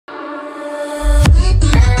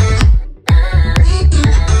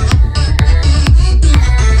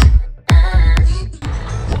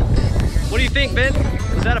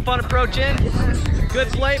a fun approach in? Good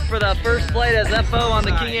flight for the first flight as FO on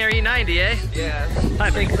the King Air E-90, eh? Yeah. I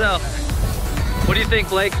think so. What do you think,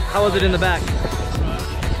 Blake? How was it in the back?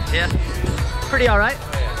 Yeah? Pretty all right.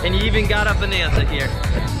 And you even got a Bonanza here.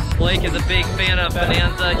 Blake is a big fan of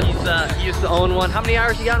Bonanza. He used to own one. How many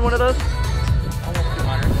hours you got in one of those? Almost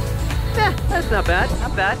 200. Yeah, that's not bad,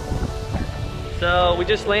 not bad. So we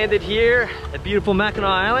just landed here at beautiful Mackinac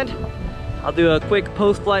Island. I'll do a quick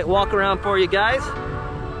post-flight walk around for you guys.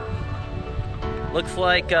 Looks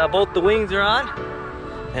like both the wings are on,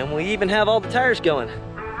 and we even have all the tires going.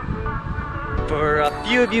 For a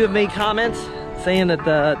few of you have made comments saying that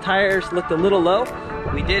the tires looked a little low.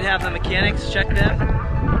 We did have the mechanics check them,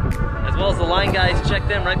 as well as the line guys check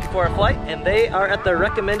them right before our flight, and they are at the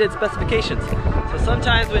recommended specifications. So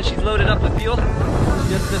sometimes when she's loaded up with fuel,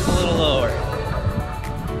 it's just a little lower.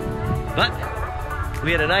 But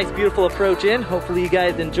we had a nice, beautiful approach in. Hopefully you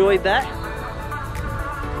guys enjoyed that.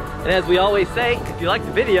 And as we always say, if you like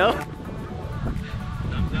the video,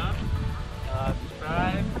 Thumbs up,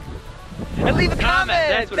 subscribe, and leave a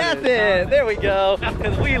comment. That's it. There we go.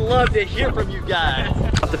 Because we love to hear from you guys.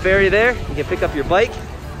 Off the ferry there, you can pick up your bike,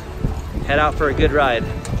 head out for a good ride.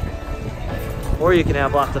 Or you can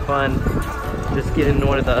have lots of fun, just get in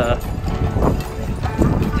one of the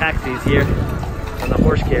taxis here on the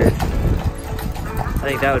horse carriage. I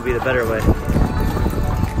think that would be the better way.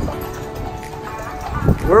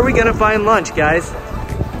 Where are we gonna find lunch, guys? I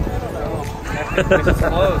don't know. It's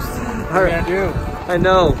closed. What are we gonna do? I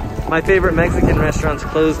know. My favorite Mexican restaurant's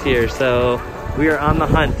closed here, so we are on the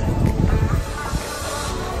hunt.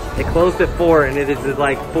 It closed at 4 and it is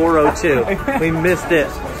like 4:02. We missed it.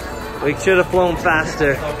 We should have flown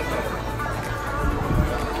faster.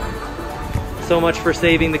 So much for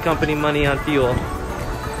saving the company money on fuel.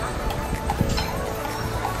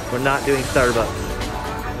 We're not doing Starbucks.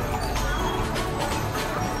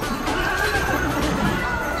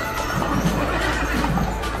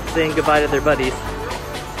 Saying goodbye to their buddies.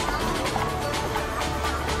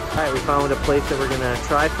 Alright, we found a place that we're gonna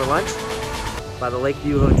try for lunch by the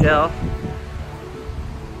Lakeview Hotel.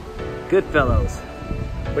 Goodfellows.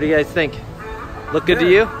 What do you guys think? Look good to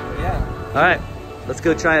you? Yeah. Alright, let's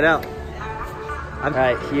go try it out.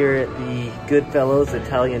 Alright, here at the Goodfellows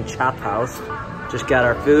Italian Chop House. Just got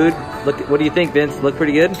our food. Look, what do you think, Vince? Look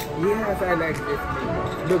pretty good? Yes, I like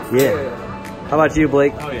this. Looks good. How about you,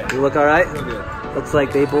 Blake? Oh yeah. You look alright? Real good. Looks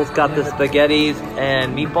like they both got the spaghettis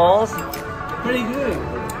and meatballs. Pretty good.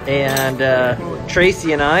 And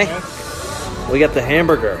Tracy and I, we got the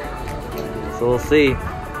hamburger. So we'll see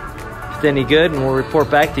if it's any good, and we'll report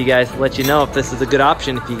back to you guys to let you know if this is a good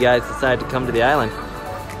option if you guys decide to come to the island.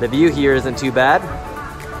 The view here isn't too bad.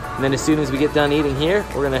 And then as soon as we get done eating here,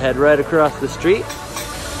 we're gonna head right across the street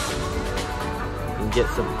and get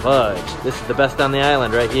some fudge. This is the best on the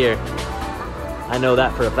island right here. I know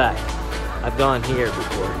that for a fact. I've gone here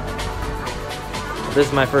before. This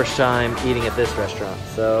is my first time eating at this restaurant,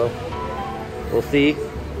 so we'll see if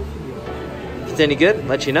it's any good,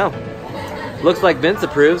 let you know. Looks like Vince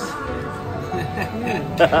approves.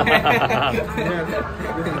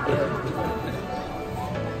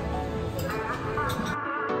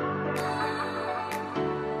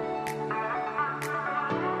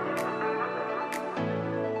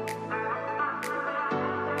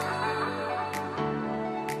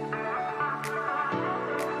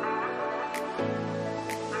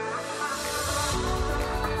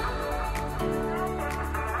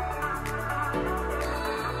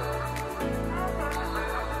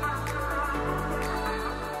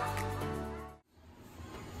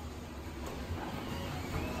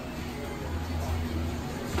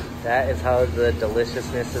 That is how the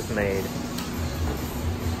deliciousness is made.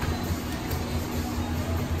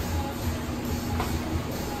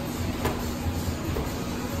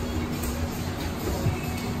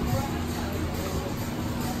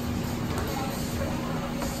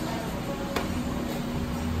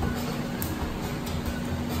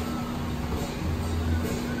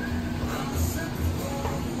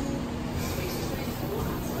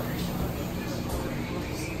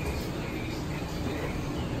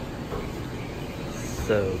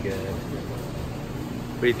 So good.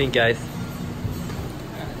 What do you think, guys?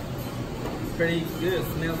 Pretty good.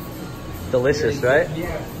 Smells delicious, right?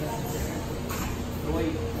 Yeah.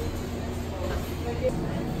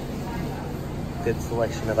 Good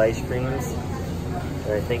selection of ice creams.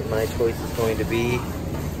 But I think my choice is going to be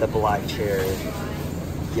the black cherry.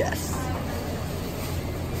 Yes.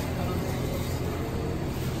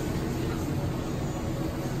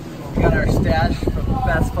 We got our stash from the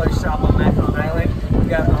Fast Fudge shop on Mackinac Island. We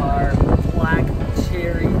got our black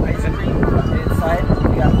cherry ice cream inside.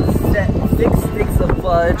 We got 6 pancakes of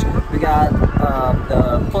fudge. We got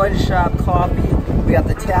the fudge shop coffee. We got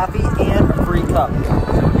the taffy and a free cup.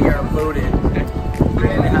 So we are loaded.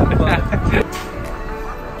 Ready to have fun.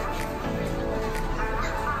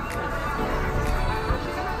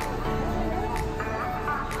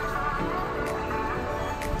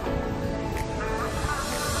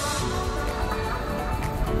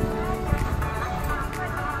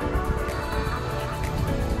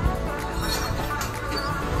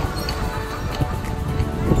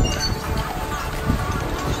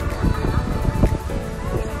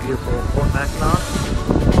 Beautiful Port Mackinac.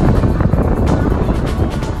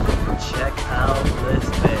 Check out this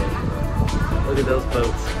bay. Look at those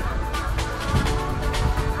boats.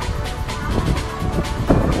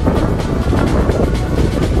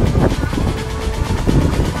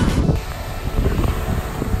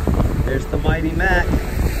 There's the mighty Mac,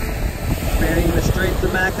 spanning the Straits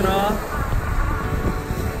of Mackinac.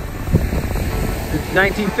 It's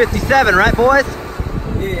 1957, right, boys?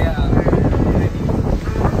 Yeah.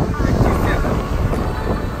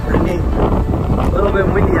 A little bit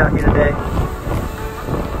windy out here today.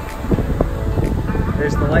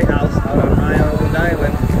 There's the lighthouse out on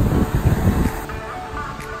Island.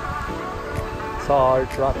 Saw our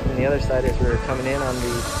truck from the other side as we were coming in on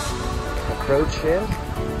the approach in.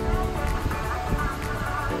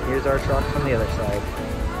 Here's our truck from the other side.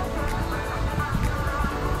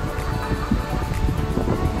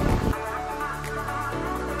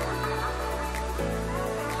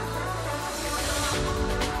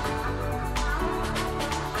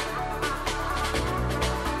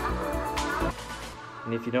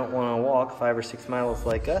 And if you don't want to walk 5 or 6 miles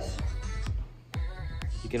like us,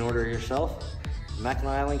 you can order yourself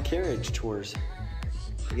Mackinac Island carriage tours.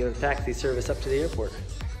 You get a taxi service up to the airport.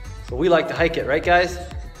 But we like to hike it, right guys?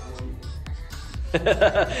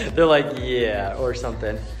 They're like, yeah, or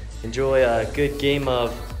something. Enjoy a good game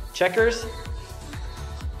of checkers.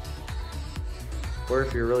 Or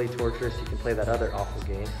if you're really torturous, you can play that other awful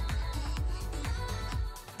game.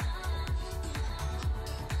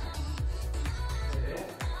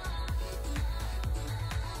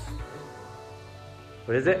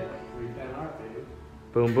 What is it?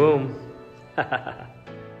 Boom, boom.